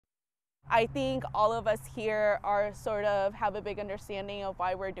I think all of us here are sort of have a big understanding of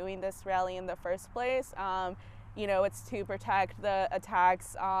why we're doing this rally in the first place. You know, it's to protect the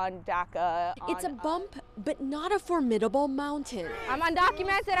attacks on DACA. It's a bump, but not a formidable mountain. I'm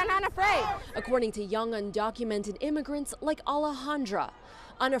undocumented, I'm not afraid. According to young undocumented immigrants like Alejandra,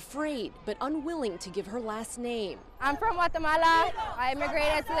 unafraid but unwilling to give her last name. I'm from Guatemala. I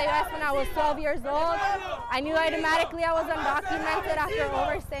immigrated to the U.S. when I was 12 years old. I knew automatically I was undocumented after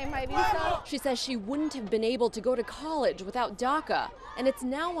overstaying my visa. She says she wouldn't have been able to go to college without DACA, and it's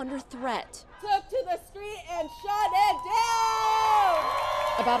now under threat. Took to the street and shut it down!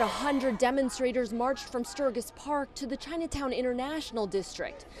 About 100 demonstrators marched from Sturgis Park to the Chinatown International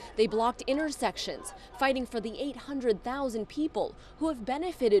District. They blocked intersections, fighting for the 800,000 people who have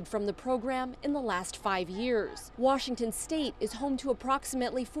benefited from the program in the last 5 years. Washington State is home to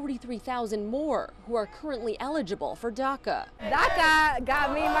approximately 43,000 more who are currently eligible for DACA. DACA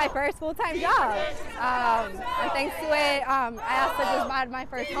got me my first full-time job. And thanks to it, I also just bought my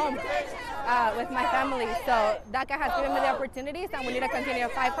first home with my family. So DACA has given me the opportunities, and we need to continue to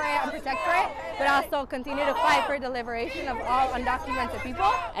fight for it and protect for it, but also continue to fight for the liberation of all undocumented people.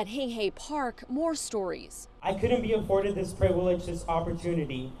 At Hinghey Park, more stories. I couldn't be afforded this privilege, this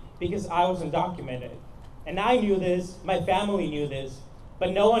opportunity, because I was undocumented. And I knew this, my family knew this,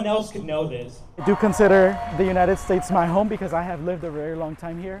 but no one else could know this. I do consider the United States my home because I have lived a very long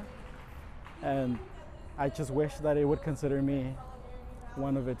time here. And I just wish that it would consider me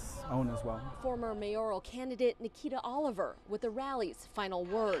one of its own as well. Former mayoral candidate Nikita Oliver with the rally's final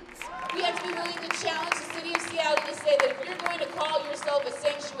words. We have to be willing to challenge the city of Seattle to say that if you're going to call yourself a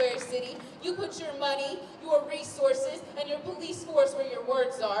sanctuary city, you put your money, your resources, and your police force where your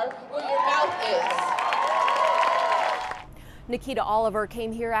words are, where your mouth is. Nikita Oliver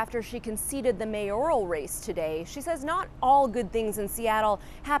came here after she conceded the mayoral race today. She says not all good things in Seattle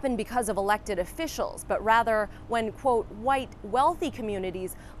happen because of elected officials, but rather when, quote, white, wealthy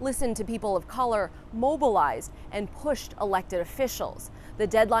communities listened to people of color, mobilized, and pushed elected officials. The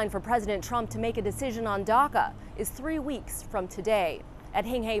deadline for President Trump to make a decision on DACA is 3 weeks from today. At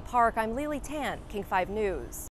Hinghey Park, I'm Lili Tan, King 5 News.